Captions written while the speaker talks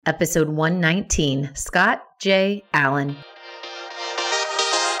Episode 119, Scott J. Allen.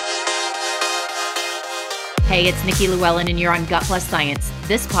 Hey, it's Nikki Llewellyn, and you're on Gut Plus Science.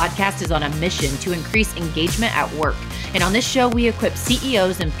 This podcast is on a mission to increase engagement at work. And on this show, we equip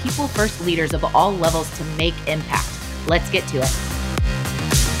CEOs and people-first leaders of all levels to make impact. Let's get to it.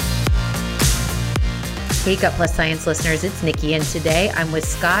 Hey, Gut Plus Science listeners, it's Nikki, and today I'm with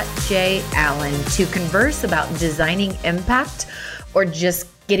Scott J. Allen to converse about designing impact or just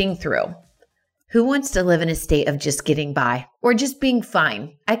getting through. Who wants to live in a state of just getting by or just being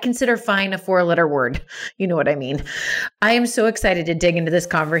fine? I consider fine a 4-letter word. You know what I mean. I am so excited to dig into this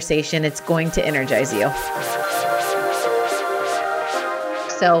conversation. It's going to energize you.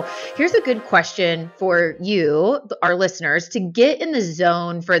 So here's a good question for you, our listeners, to get in the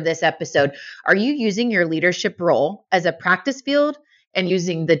zone for this episode. Are you using your leadership role as a practice field and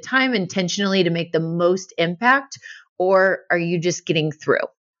using the time intentionally to make the most impact? Or are you just getting through?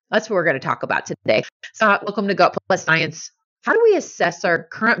 That's what we're going to talk about today. Scott, welcome to Gut Plus Science. How do we assess our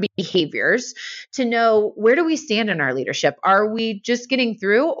current behaviors to know where do we stand in our leadership? Are we just getting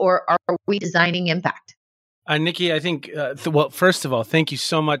through, or are we designing impact? Nikki, I think, first of all, thank you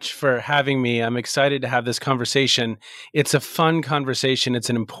so much for having me. I'm excited to have this conversation. It's a fun conversation. It's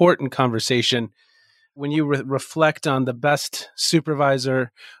an important conversation. When you reflect on the best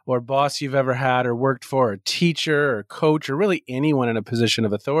supervisor or boss you've ever had or worked for, or teacher or coach, or really anyone in a position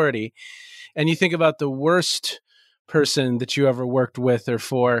of authority, and you think about the worst person that you ever worked with or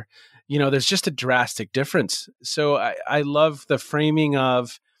for, there's just a drastic difference. So I love the framing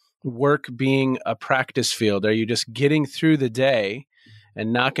of work being a practice field. Are you just getting through the day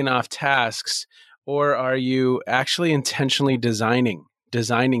and knocking off tasks, or are you actually intentionally designing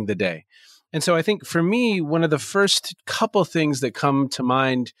the day? And so I think for me, one of the first couple things that come to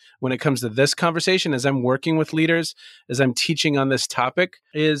mind when it comes to this conversation as I'm working with leaders, as I'm teaching on this topic,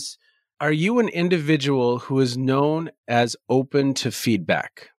 is, are you an individual who is known as open to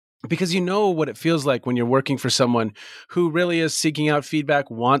feedback? Because you know what it feels like when you're working for someone who really is seeking out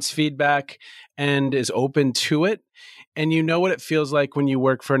feedback, wants feedback, and is open to it. And you know what it feels like when you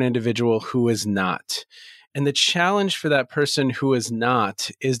work for an individual who is not. And the challenge for that person who is not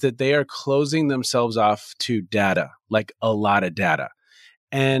is that they are closing themselves off to data, like a lot of data.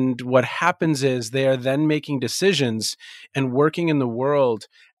 And what happens is they are then making decisions and working in the world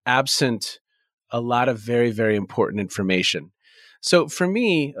absent a lot of very, very important information. So for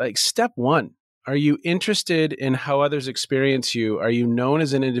me, like step one, are you interested in how others experience you? Are you known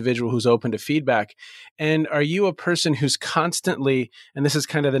as an individual who's open to feedback? And are you a person who's constantly, and this is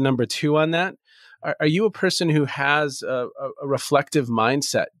kind of the number two on that, are you a person who has a reflective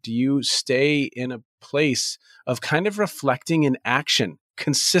mindset? Do you stay in a place of kind of reflecting in action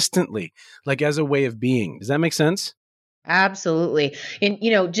consistently, like as a way of being? Does that make sense? Absolutely. And,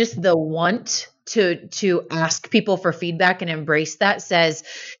 just the want to ask people for feedback and embrace that says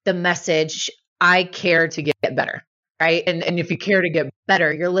the message, I care to get better, right? And if you care to get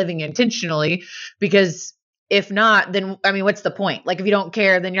better, you're living intentionally, because if not, then, what's the point? Like, if you don't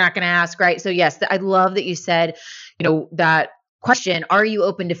care, then you're not going to ask, right? So yes, I love that you said, that question, are you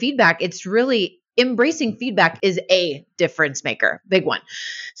open to feedback? It's really embracing feedback is a difference maker, big one.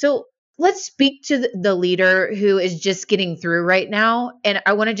 So let's speak to the leader who is just getting through right now. And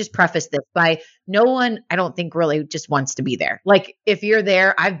I want to just preface this by no one, I don't think really just wants to be there. Like, if you're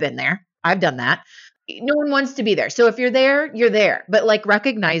there, I've been there. I've done that. No one wants to be there. So if you're there, you're there, but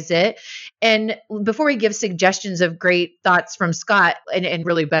recognize it. And before we give suggestions of great thoughts from Scott and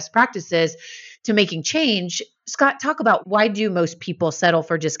really best practices to making change, Scott, talk about, why do most people settle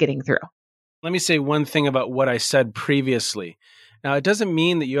for just getting through? Let me say one thing about what I said previously. Now, it doesn't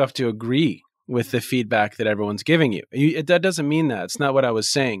mean that you have to agree with the feedback that everyone's giving you. That doesn't mean that. It's not what I was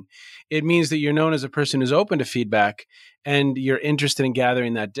saying. It means that you're known as a person who's open to feedback and you're interested in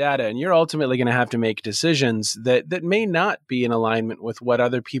gathering that data. And you're ultimately going to have to make decisions that may not be in alignment with what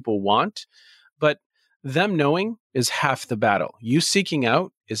other people want, but them knowing is half the battle. You seeking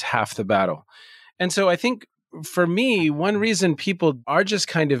out is half the battle. And so I think for me, one reason people are just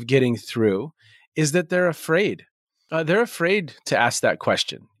kind of getting through is that they're afraid. They're afraid to ask that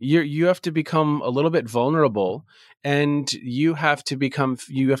question. You have to become a little bit vulnerable, and you have to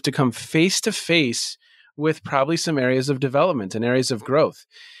come face to face with probably some areas of development and areas of growth.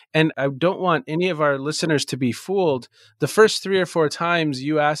 And I don't want any of our listeners to be fooled. The first 3 or 4 times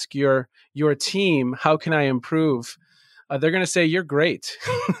you ask your team, how can I improve? They're going to say, you're great.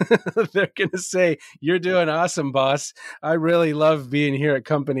 They're going to say, you're doing awesome, boss. I really love being here at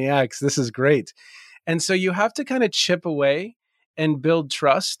Company X. This is great. And so you have to kind of chip away and build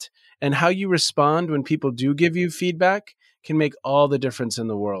trust. And how you respond when people do give you feedback can make all the difference in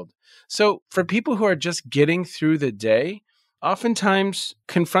the world. So for people who are just getting through the day, oftentimes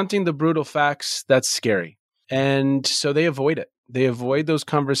confronting the brutal facts, that's scary. And so they avoid it. They avoid those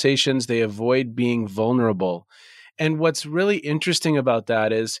conversations. They avoid being vulnerable. And what's really interesting about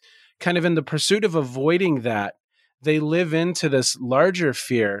that is kind of in the pursuit of avoiding that, they live into this larger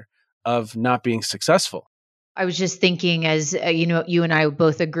fear of not being successful. I was just thinking, as you and I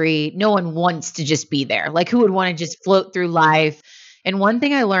both agree, no one wants to just be there. Like, who would want to just float through life? And one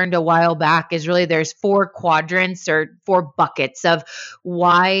thing I learned a while back is really there's 4 quadrants or 4 buckets of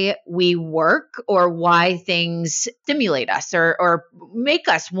why we work or why things stimulate us or make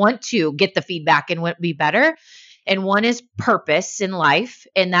us want to get the feedback and be better. And one is purpose in life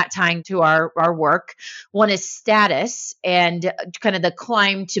and that tying to our work. One is status and kind of the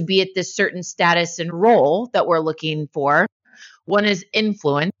climb to be at this certain status and role that we're looking for. One is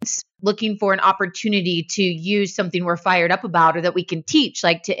influence, looking for an opportunity to use something we're fired up about or that we can teach,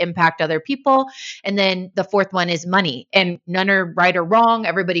 like to impact other people. And then the 4th one is money. And none are right or wrong.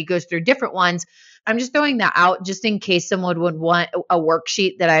 Everybody goes through different ones. I'm just throwing that out just in case someone would want a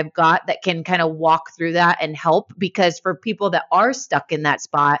worksheet that I've got that can kind of walk through that and help. Because for people that are stuck in that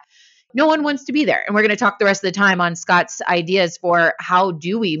spot, no one wants to be there. And we're going to talk the rest of the time on Scott's ideas for how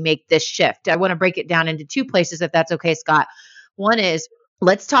do we make this shift. I want to break it down into 2 places, if that's okay, Scott. One is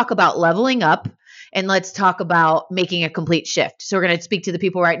let's talk about leveling up and let's talk about making a complete shift. So we're going to speak to the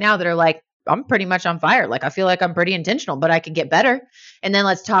people right now that are like, I'm pretty much on fire. Like, I feel like I'm pretty intentional, but I can get better. And then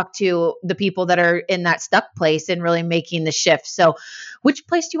let's talk to the people that are in that stuck place and really making the shift. So which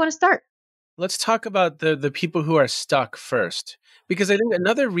place do you want to start? Let's talk about the people who are stuck first, because I think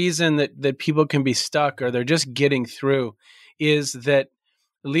another reason that people can be stuck or they're just getting through is that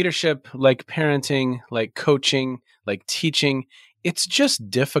leadership, like parenting, like coaching, like teaching, it's just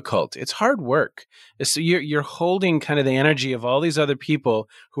difficult. It's hard work. So you're holding kind of the energy of all these other people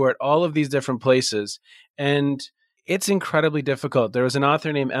who are at all of these different places. And it's incredibly difficult. There was an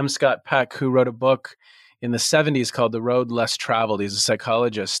author named M. Scott Peck who wrote a book in the 70s called The Road Less Traveled. He's a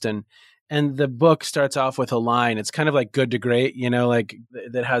psychologist. And the book starts off with a line. It's kind of like Good to Great, like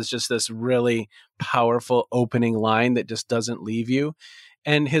that has just this really powerful opening line that just doesn't leave you.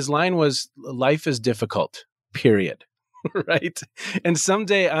 And his line was, life is difficult, period. Right. And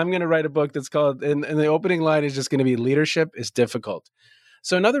someday I'm going to write a book that's called, and the opening line is just going to be leadership is difficult.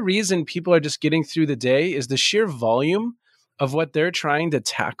 So another reason people are just getting through the day is the sheer volume of what they're trying to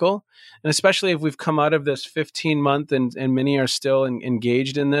tackle. And especially if we've come out of this 15-month and many are still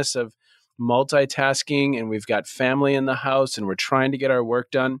engaged in this of multitasking and we've got family in the house and we're trying to get our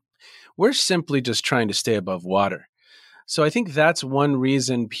work done. We're simply just trying to stay above water. So I think that's one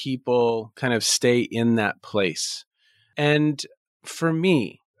reason people kind of stay in that place. And for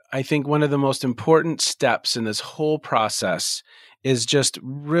me, I think one of the most important steps in this whole process is just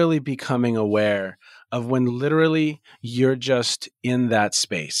really becoming aware of when literally you're just in that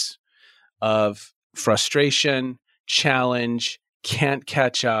space of frustration, challenge, can't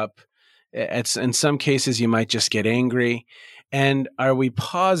catch up. In some cases, you might just get angry. And are we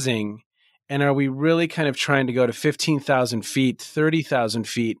pausing? And are we really kind of trying to go to 15,000 feet, 30,000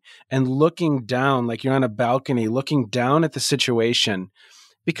 feet, and looking down like you're on a balcony, looking down at the situation?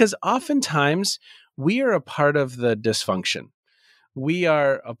 Because oftentimes we are a part of the dysfunction. We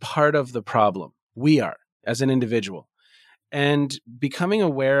are a part of the problem. We are as an individual. And becoming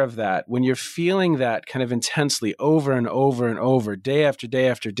aware of that, when you're feeling that kind of intensely over and over and over, day after day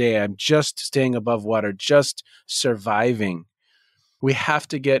after day, I'm just staying above water, just surviving. We have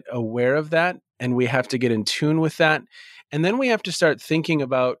to get aware of that and we have to get in tune with that. And then we have to start thinking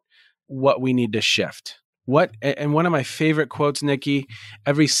about what we need to shift. And one of my favorite quotes, Nikki,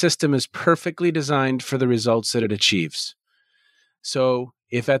 every system is perfectly designed for the results that it achieves. So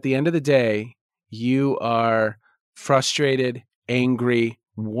if at the end of the day, you are frustrated, angry,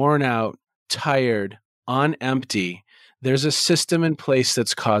 worn out, tired, on empty, there's a system in place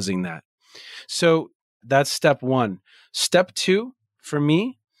that's causing that. So that's step 1. Step 2, for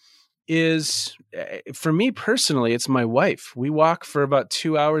me personally, it's my wife. We walk for about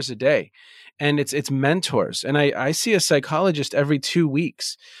 2 hours a day and it's mentors. And I see a psychologist every 2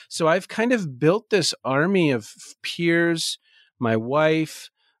 weeks. So I've kind of built this army of peers, my wife,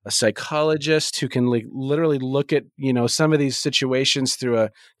 a psychologist who can literally look at, some of these situations through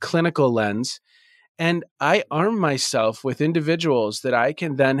a clinical lens. And I arm myself with individuals that I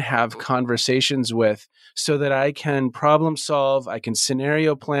can then have conversations with so that I can problem solve, I can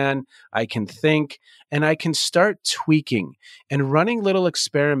scenario plan, I can think, and I can start tweaking and running little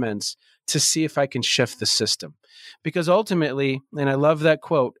experiments to see if I can shift the system. Because ultimately, and I love that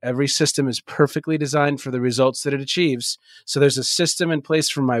quote, every system is perfectly designed for the results that it achieves. So there's a system in place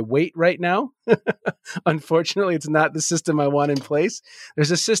for my weight right now. Unfortunately, it's not the system I want in place.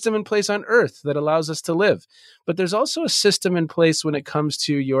 There's a system in place on earth that allows us to live. But there's also a system in place when it comes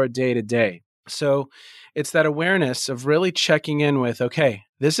to your day to day. So it's that awareness of really checking in with, okay,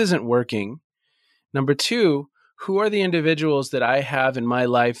 this isn't working. Number two, who are the individuals that I have in my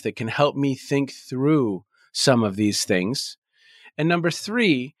life that can help me think through some of these things? And number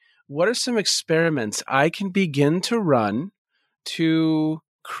three, what are some experiments I can begin to run to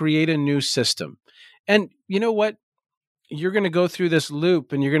create a new system? And you know what? You're going to go through this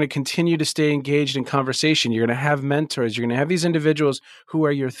loop and you're going to continue to stay engaged in conversation. You're going to have mentors. You're going to have these individuals who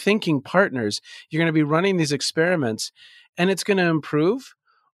are your thinking partners. You're going to be running these experiments and it's going to improve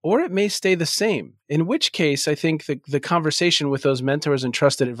or it may stay the same. In which case, I think the conversation with those mentors and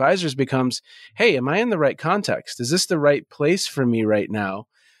trusted advisors becomes, hey, am I in the right context? Is this the right place for me right now?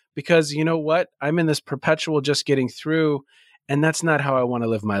 Because you know what? I'm in this perpetual just getting through, and that's not how I want to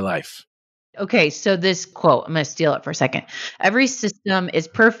live my life. Okay, so this quote, I'm going to steal it for a second. Every system is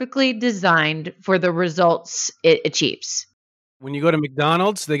perfectly designed for the results it achieves. When you go to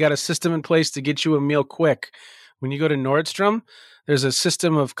McDonald's, they got a system in place to get you a meal quick. When you go to Nordstrom, there's a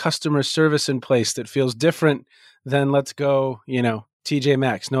system of customer service in place that feels different than, let's go, TJ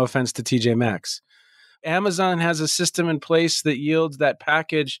Maxx. No offense to TJ Maxx. Amazon has a system in place that yields that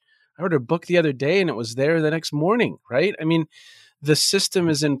package. I ordered a book the other day and it was there the next morning, right? I mean, the system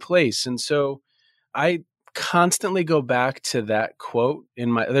is in place. And so I constantly go back to that quote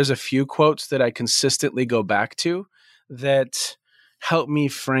there's a few quotes that I consistently go back to that help me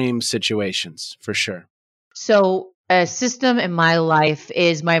frame situations for sure. So a system in my life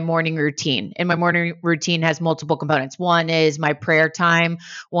is my morning routine. And my morning routine has multiple components. One is my prayer time.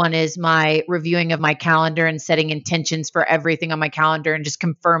 One is my reviewing of my calendar and setting intentions for everything on my calendar and just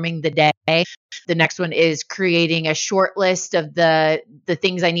confirming the day. The next one is creating a short list of the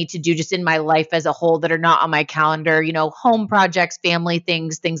things I need to do just in my life as a whole that are not on my calendar, home projects, family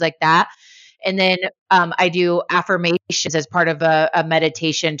things like that. And then I do affirmations as part of a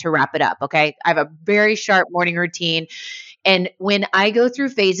meditation to wrap it up. Okay. I have a very sharp morning routine. And when I go through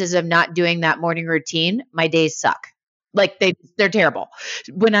phases of not doing that morning routine, my days suck. Like they're terrible.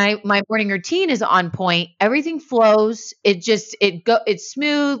 When my morning routine is on point, everything flows. It's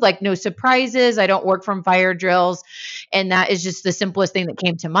smooth, like no surprises. I don't work from fire drills. And that is just the simplest thing that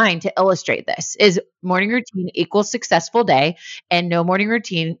came to mind to illustrate this is morning routine equals successful day and no morning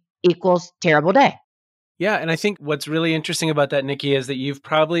routine equals terrible day. Yeah. And I think what's really interesting about that, Nikki, is that you've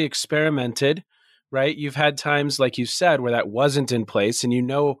probably experimented, right? You've had times, like you said, where that wasn't in place and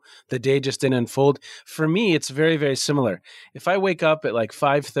the day just didn't unfold. For me, it's very, very similar. If I wake up at like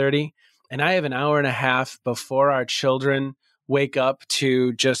 5:30 and I have an hour and a half before our children wake up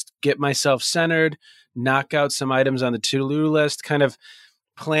to just get myself centered, knock out some items on the to-do list, kind of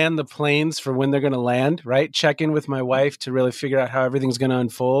plan the planes for when they're going to land, right? Check in with my wife to really figure out how everything's going to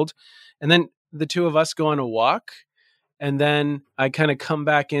unfold. And then the two of us go on a walk. And then I kind of come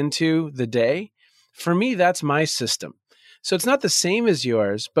back into the day. For me, that's my system. So it's not the same as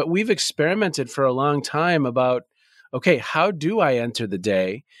yours, but we've experimented for a long time about, okay, how do I enter the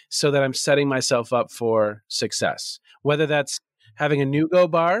day so that I'm setting myself up for success? Whether that's having a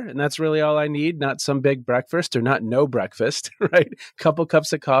Nugo bar, and that's really all I need, not some big breakfast or not no breakfast, right? Couple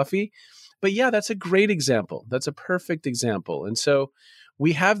cups of coffee. But yeah, that's a great example. That's a perfect example. And so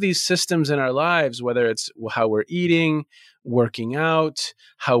we have these systems in our lives, whether it's how we're eating, working out,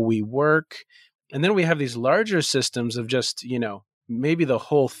 how we work. And then we have these larger systems of just, maybe the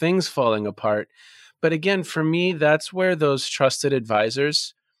whole thing's falling apart. But again, for me, that's where those trusted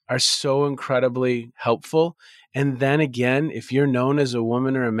advisors are so incredibly helpful. And then again, if you're known as a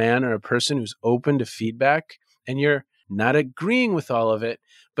woman or a man or a person who's open to feedback and you're not agreeing with all of it,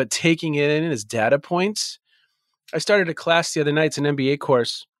 but taking it in as data points. I started a class the other night. It's an MBA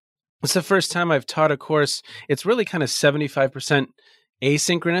course. It's the first time I've taught a course. It's really kind of 75%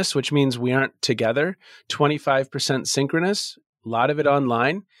 asynchronous, which means we aren't together, 25% synchronous, a lot of it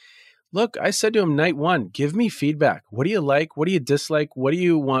online. Look, I said to him night one, give me feedback. What do you like? What do you dislike? What do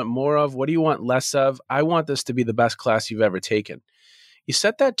you want more of? What do you want less of? I want this to be the best class you've ever taken. You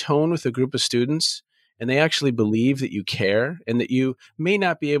set that tone with a group of students and they actually believe that you care and that you may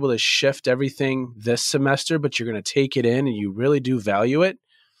not be able to shift everything this semester, but you're going to take it in and you really do value it.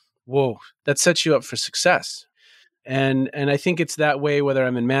 Whoa, that sets you up for success. And I think it's that way, whether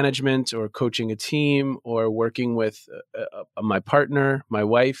I'm in management or coaching a team or working with my partner, my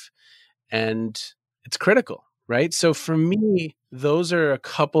wife. And it's critical, right? So for me, those are a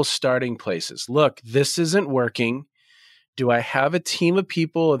couple starting places. Look, this isn't working. Do I have a team of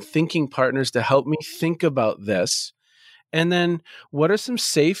people and thinking partners to help me think about this? And then what are some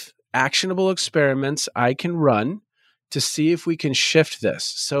safe, actionable experiments I can run to see if we can shift this?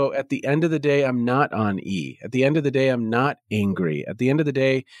 So at the end of the day, I'm not on E. At the end of the day, I'm not angry. At the end of the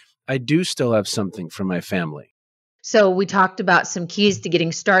day, I do still have something for my family. So we talked about some keys to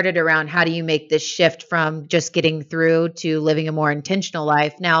getting started around how do you make this shift from just getting through to living a more intentional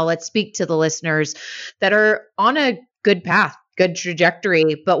life. Now let's speak to the listeners that are on a good path, good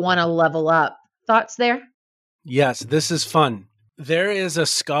trajectory, but want to level up. Thoughts there? Yes, this is fun. There is a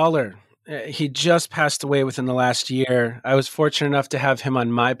scholar. He just passed away within the last year. I was fortunate enough to have him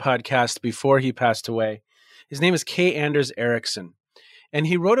on my podcast before he passed away. His name is K. Anders Ericsson, and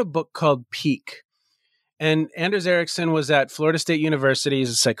he wrote a book called Peak. And Anders Ericsson was at Florida State University.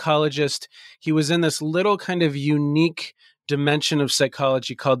 He's a psychologist. He was in this little kind of unique dimension of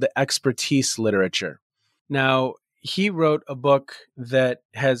psychology called the expertise literature. Now, he wrote a book that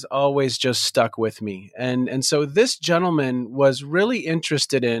has always just stuck with me. And so this gentleman was really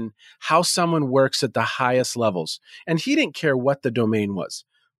interested in how someone works at the highest levels. And he didn't care what the domain was.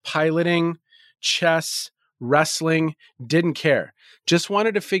 Piloting, chess, wrestling, didn't care. Just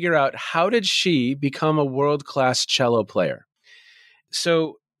wanted to figure out how did she become a world-class cello player.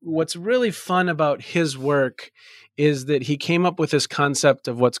 So what's really fun about his work is that he came up with this concept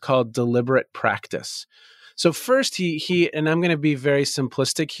of what's called deliberate practice. So first, he and I'm going to be very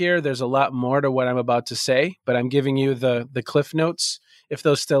simplistic here. There's a lot more to what I'm about to say, but I'm giving you the cliff notes, if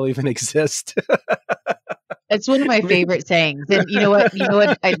those still even exist. It's one of my favorite sayings. And you know what?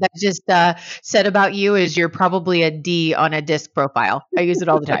 That just said about you is you're probably a D on a disc profile. I use it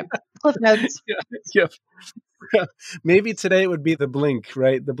all the time. Cliff notes. Yeah. Maybe today it would be the blink,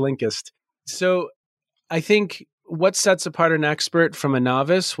 right? The Blinkist. So I think what sets apart an expert from a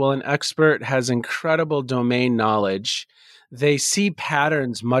novice? Well, an expert has incredible domain knowledge. They see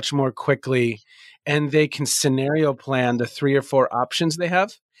patterns much more quickly, and they can scenario plan the 3 or 4 options they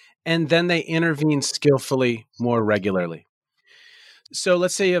have, and then they intervene skillfully more regularly. So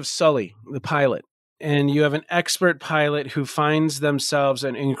let's say you have Sully, the pilot, and you have an expert pilot who finds themselves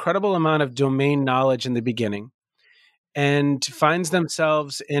an incredible amount of domain knowledge in the beginning and finds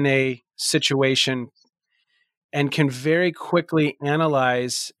themselves in a situation and can very quickly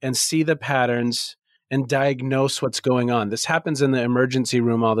analyze and see the patterns and diagnose what's going on. This happens in the emergency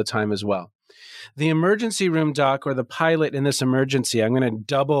room all the time as well. The emergency room doc or the pilot in this emergency, I'm going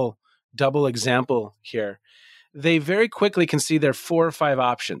to double example here. They very quickly can see their 4 or 5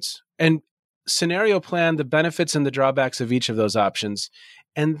 options and scenario plan the benefits and the drawbacks of each of those options.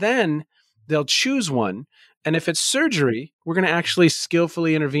 And then they'll choose one. And if it's surgery, we're going to actually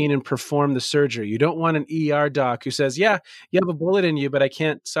skillfully intervene and perform the surgery. You don't want an ER doc who says, yeah, you have a bullet in you, but I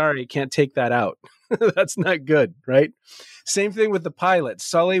can't take that out. That's not good, right? Same thing with the pilot.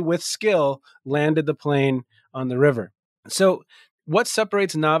 Sully, with skill, landed the plane on the river. So what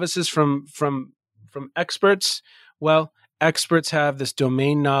separates novices from experts? Well, experts have this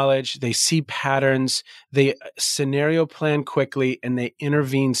domain knowledge. They see patterns. They scenario plan quickly, and they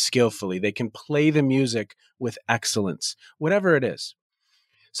intervene skillfully. They can play the music with excellence, whatever it is.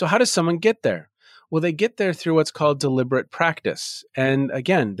 So how does someone get there? Well, they get there through what's called deliberate practice. And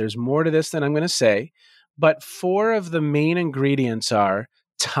again, there's more to this than I'm going to say, but 4 of the main ingredients are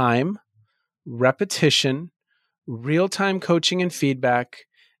time, repetition, real-time coaching and feedback,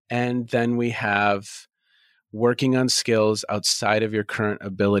 and then we have working on skills outside of your current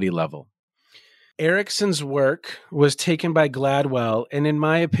ability level. Ericsson's work was taken by Gladwell and, in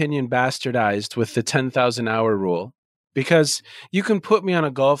my opinion, bastardized with the 10,000 hour rule, because you can put me on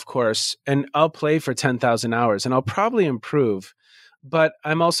a golf course and I'll play for 10,000 hours and I'll probably improve, but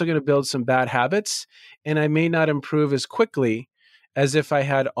I'm also going to build some bad habits and I may not improve as quickly as if I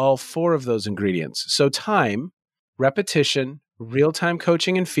had all 4 of those ingredients. So time, repetition, real-time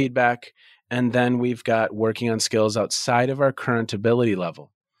coaching and feedback, and then we've got working on skills outside of our current ability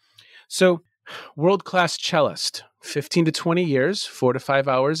level. So world-class cellist, 15 to 20 years, 4 to 5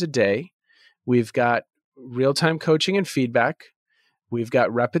 hours a day. We've got real-time coaching and feedback. We've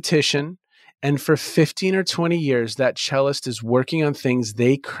got repetition. And for 15 or 20 years, that cellist is working on things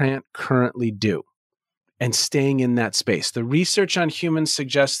they can't currently do and staying in that space. The research on humans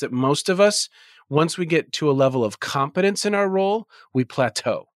suggests that most of us, once we get to a level of competence in our role, we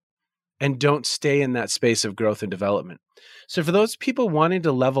plateau and don't stay in that space of growth and development. So for those people wanting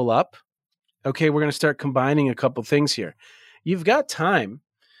to level up, okay, we're going to start combining a couple things here. You've got time.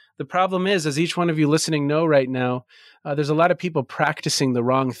 The problem is, as each one of you listening know right now, there's a lot of people practicing the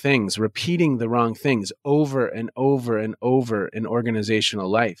wrong things, repeating the wrong things over and over and over in organizational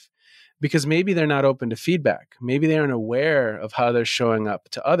life, because maybe they're not open to feedback. Maybe they aren't aware of how they're showing up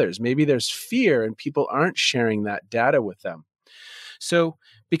to others. Maybe there's fear and people aren't sharing that data with them. So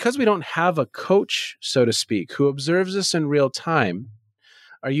because we don't have a coach, so to speak, who observes us in real time,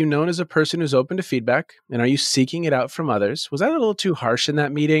 are you known as a person who's open to feedback? And are you seeking it out from others? Was that a little too harsh in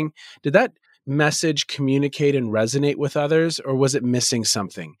that meeting? Did that message communicate and resonate with others, or was it missing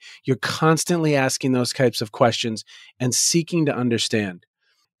something? You're constantly asking those types of questions and seeking to understand.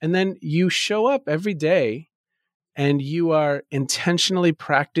 And then you show up every day and you are intentionally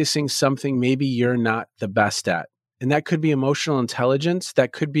practicing something maybe you're not the best at. And that could be emotional intelligence.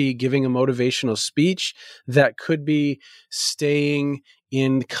 That could be giving a motivational speech. That could be staying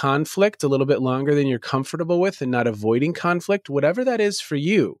in conflict a little bit longer than you're comfortable with and not avoiding conflict. Whatever that is for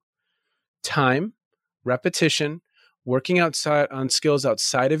you, time, repetition, working outside on skills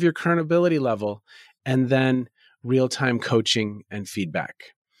outside of your current ability level, and then real-time coaching and feedback.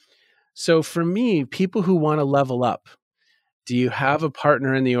 So for me, people who want to level up, do you have a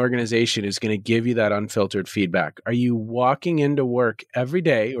partner in the organization who's going to give you that unfiltered feedback? Are you walking into work every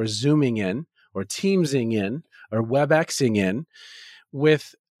day or Zooming in or Teamsing in or WebExing in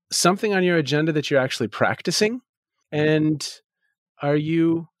with something on your agenda that you're actually practicing? And are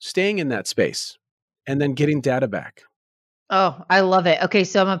you staying in that space and then getting data back? Oh, I love it. Okay,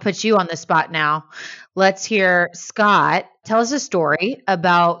 so I'm going to put you on the spot now. Let's hear Scott. Tell us a story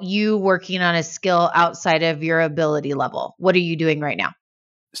about you working on a skill outside of your ability level. What are you doing right now?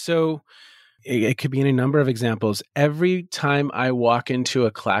 So it could be any number of examples. Every time I walk into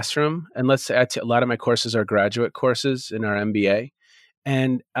a classroom, and let's say a lot of my courses are graduate courses in our MBA,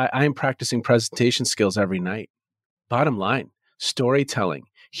 and I'm practicing presentation skills every night. Bottom line, storytelling,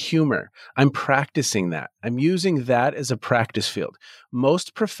 humor. I'm practicing that. I'm using that as a practice field.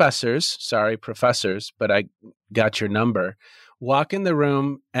 Most professors, but I got your number, walk in the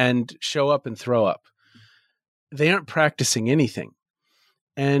room and show up and throw up. They aren't practicing anything.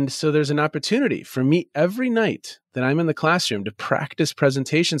 And so there's an opportunity for me every night that I'm in the classroom to practice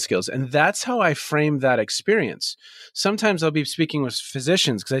presentation skills. And that's how I frame that experience. Sometimes I'll be speaking with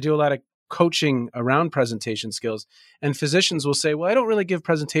physicians because I do a lot of coaching around presentation skills. And physicians will say, well, I don't really give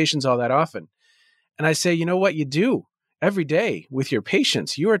presentations all that often. And I say, you know what you do every day with your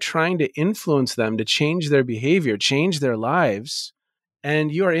patients? You are trying to influence them to change their behavior, change their lives,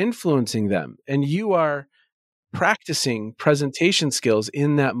 and you are influencing them. And you are practicing presentation skills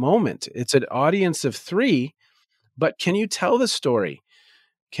in that moment. It's an audience of 3, but can you tell the story?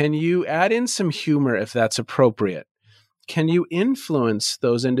 Can you add in some humor if that's appropriate? Can you influence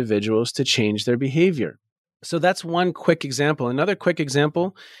those individuals to change their behavior? So that's one quick example. Another quick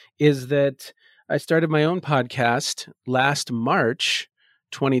example is that I started my own podcast last March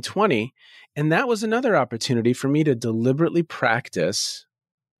 2020, and that was another opportunity for me to deliberately practice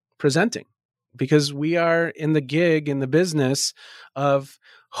presenting, because we are in the business of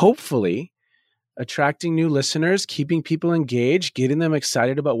hopefully attracting new listeners, keeping people engaged, getting them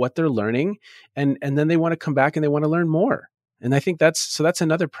excited about what they're learning, and then they want to come back and they want to learn more. And I think that's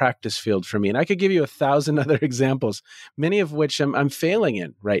another practice field for me. And I could give you 1,000 other examples, many of which I'm failing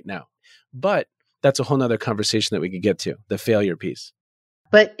in right now. But that's a whole nother conversation that we could get to, the failure piece.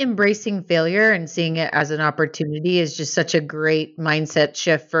 But embracing failure and seeing it as an opportunity is just such a great mindset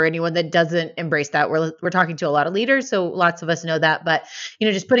shift for anyone that doesn't embrace that. We're talking to a lot of leaders, so lots of us know that. But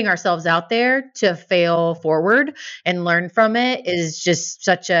just putting ourselves out there to fail forward and learn from it is just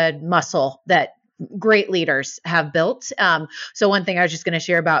such a muscle that great leaders have built. So one thing I was just going to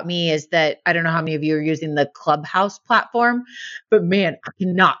share about me is that I don't know how many of you are using the Clubhouse platform, but man, I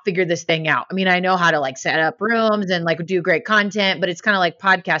cannot figure this thing out. I mean, I know how to set up rooms and do great content, but it's kind of like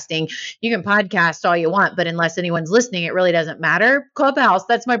podcasting. You can podcast all you want, but unless anyone's listening, it really doesn't matter. Clubhouse,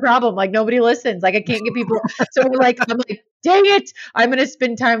 that's my problem. Nobody listens. I can't get people. So I'm like, dang it, I'm going to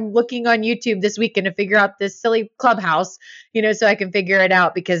spend time looking on YouTube this weekend to figure out this silly Clubhouse, so I can figure it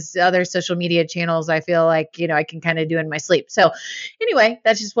out, because other social media channels, I feel like, I can kind of do in my sleep. So anyway,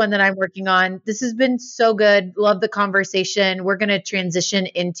 that's just one that I'm working on. This has been so good. Love the conversation. We're going to transition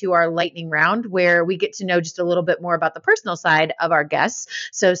into our lightning round where we get to know just a little bit more about the personal side of our guests.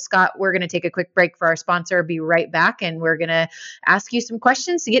 So Scott, we're going to take a quick break for our sponsor, be right back. And we're going to ask you some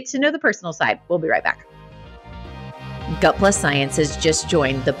questions to get to know the personal side. We'll be right back. Gut Plus Science has just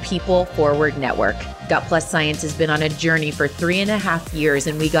joined the People Forward Network. Gut Plus Science has been on a journey for 3.5 years,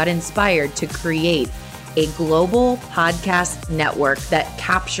 and we got inspired to create a global podcast network that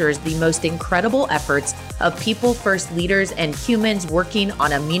captures the most incredible efforts of people-first leaders and humans working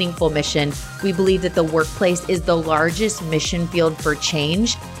on a meaningful mission. We believe that the workplace is the largest mission field for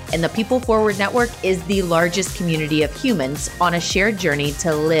change, and the People Forward Network is the largest community of humans on a shared journey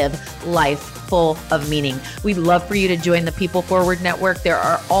to live life full of meaning. We'd love for you to join the People Forward Network. There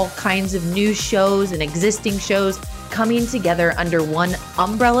are all kinds of new shows and existing shows coming together under one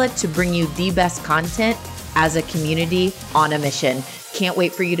umbrella to bring you the best content as a community on a mission. Can't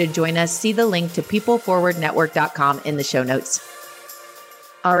wait for you to join us. See the link to peopleforwardnetwork.com in the show notes.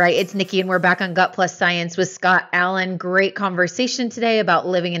 All right, it's Nikki, and we're back on Gut Plus Science with Scott Allen. Great conversation today about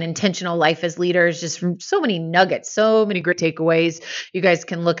living an intentional life as leaders. Just so many nuggets, so many great takeaways. You guys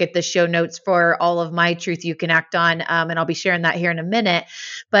can look at the show notes for all of my truth you can act on, and I'll be sharing that here in a minute.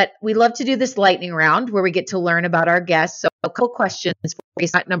 But we love to do this lightning round where we get to learn about our guests. So a couple questions for you.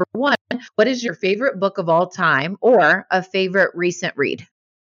 Number one, what is your favorite book of all time or a favorite recent read?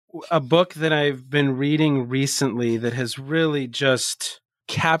 A book that I've been reading recently that has really just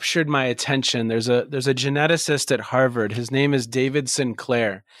captured my attention. There's a geneticist at Harvard. His name is David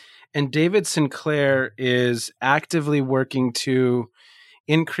Sinclair. And David Sinclair is actively working to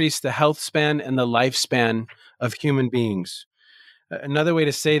increase the health span and the lifespan of human beings. Another way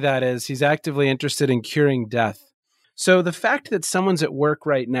to say that is he's actively interested in curing death. So the fact that someone's at work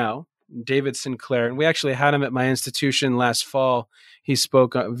right now, David Sinclair, and we actually had him at my institution last fall. He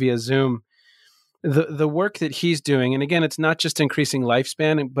spoke via Zoom. The work that he's doing, and again, it's not just increasing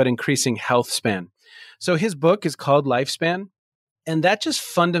lifespan, but increasing health span. So his book is called Lifespan, and that just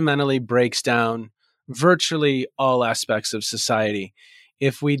fundamentally breaks down virtually all aspects of society.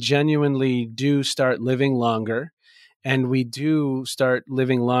 If we genuinely do start living longer, and we do start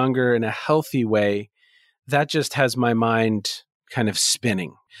living longer in a healthy way, that just has my mind kind of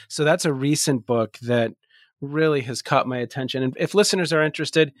spinning. So that's a recent book that really has caught my attention. And if listeners are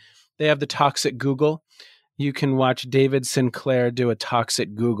interested, they have the Talks at Google. You can watch David Sinclair do a Talks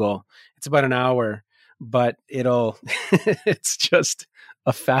at Google. It's about an hour, but it's just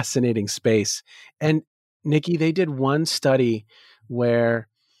a fascinating space. And Nikki, they did one study where,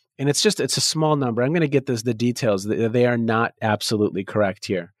 and it's a small number. I'm going to get the details. They are not absolutely correct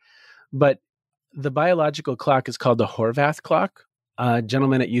here. But the biological clock is called the Horvath clock. A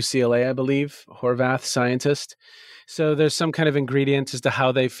gentleman at UCLA, I believe, Horvath scientist. So there's some kind of ingredient as to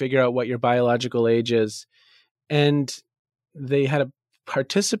how they figure out what your biological age is. And they had a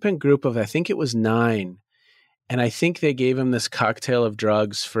participant group of, I think it was 9. And I think they gave him this cocktail of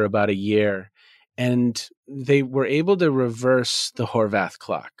drugs for about a year. And they were able to reverse the Horvath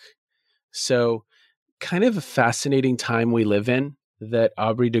clock. So kind of a fascinating time we live in, that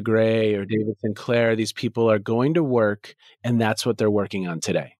Aubrey de Grey or David Sinclair, these people are going to work, and that's what they're working on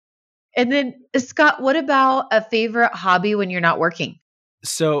today. And then, Scott, what about a favorite hobby when you're not working?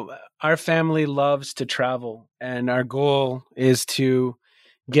 So our family loves to travel, and our goal is to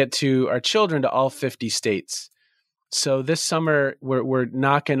get our children to all 50 states. So this summer, we're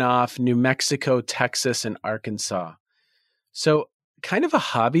knocking off New Mexico, Texas, and Arkansas. So kind of a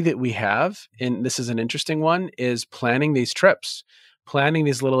hobby that we have, and this is an interesting one, is planning these trips, planning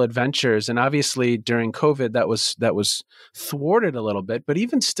these little adventures. And obviously during COVID, that was thwarted a little bit. But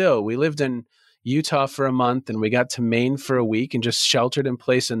even still, we lived in Utah for a month and we got to Maine for a week and just sheltered in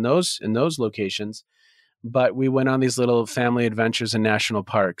place in those locations. But we went on these little family adventures in national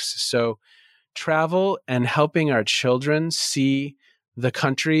parks. So travel and helping our children see the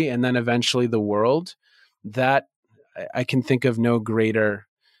country and then eventually the world, that I can think of no greater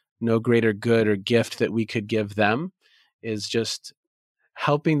good or gift that we could give them, is just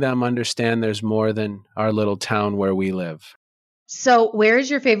helping them understand there's more than our little town where we live. So where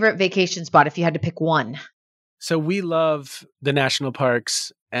is your favorite vacation spot if you had to pick one? So we love the national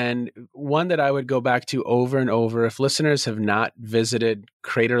parks, and one that I would go back to over and over. If listeners have not visited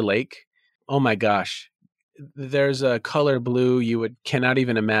Crater Lake, oh my gosh, there's a color blue you cannot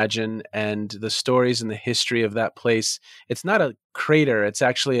even imagine, and the stories and the history of that place. It's not a crater, it's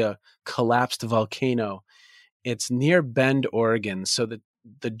actually a collapsed volcano. It's near Bend, Oregon. So the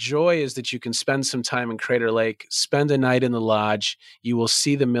joy is that you can spend some time in Crater Lake, spend a night in the lodge. You will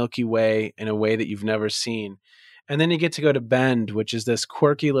see the Milky Way in a way that you've never seen. And then you get to go to Bend, which is this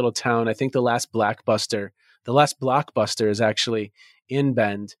quirky little town. I think the last blockbuster is actually in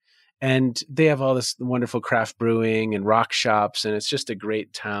Bend. And they have all this wonderful craft brewing and rock shops, and it's just a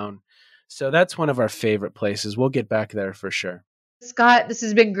great town. So that's one of our favorite places. We'll get back there for sure. Scott, this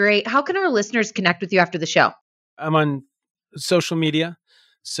has been great. How can our listeners connect with you after the show? I'm on social media.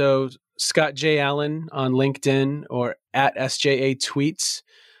 So Scott J. Allen on LinkedIn or at SJA Tweets.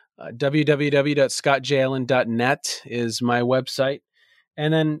 www.scottjallen.net is my website.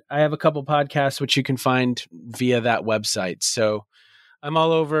 And then I have a couple podcasts which you can find via that website. So I'm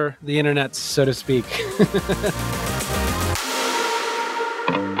all over the internet, so to speak.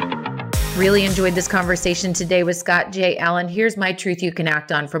 Really enjoyed this conversation today with Scott J. Allen. Here's my truth you can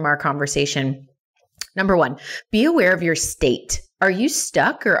act on from our conversation. Number 1, be aware of your state. Are you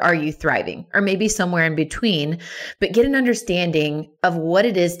stuck or are you thriving? Or maybe somewhere in between, but get an understanding of what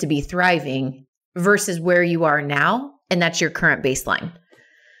it is to be thriving versus where you are now, and that's your current baseline.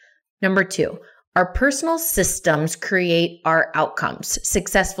 Number 2, our personal systems create our outcomes.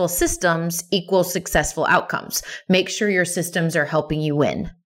 Successful systems equal successful outcomes. Make sure your systems are helping you win.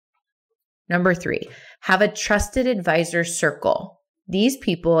 Number 3, have a trusted advisor circle. These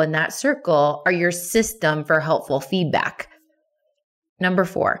people in that circle are your system for helpful feedback. Number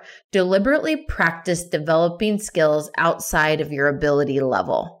 4, deliberately practice developing skills outside of your ability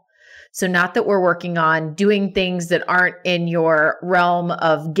level. So not that we're working on doing things that aren't in your realm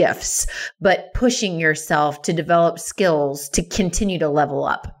of gifts, but pushing yourself to develop skills to continue to level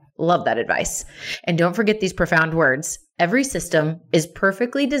up. Love that advice. And don't forget these profound words. Every system is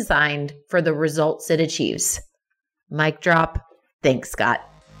perfectly designed for the results it achieves. Mic drop. Thanks, Scott.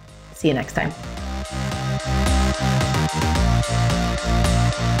 See you next time.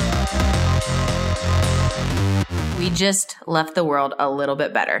 We just left the world a little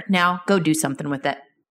bit better. Now go do something with it.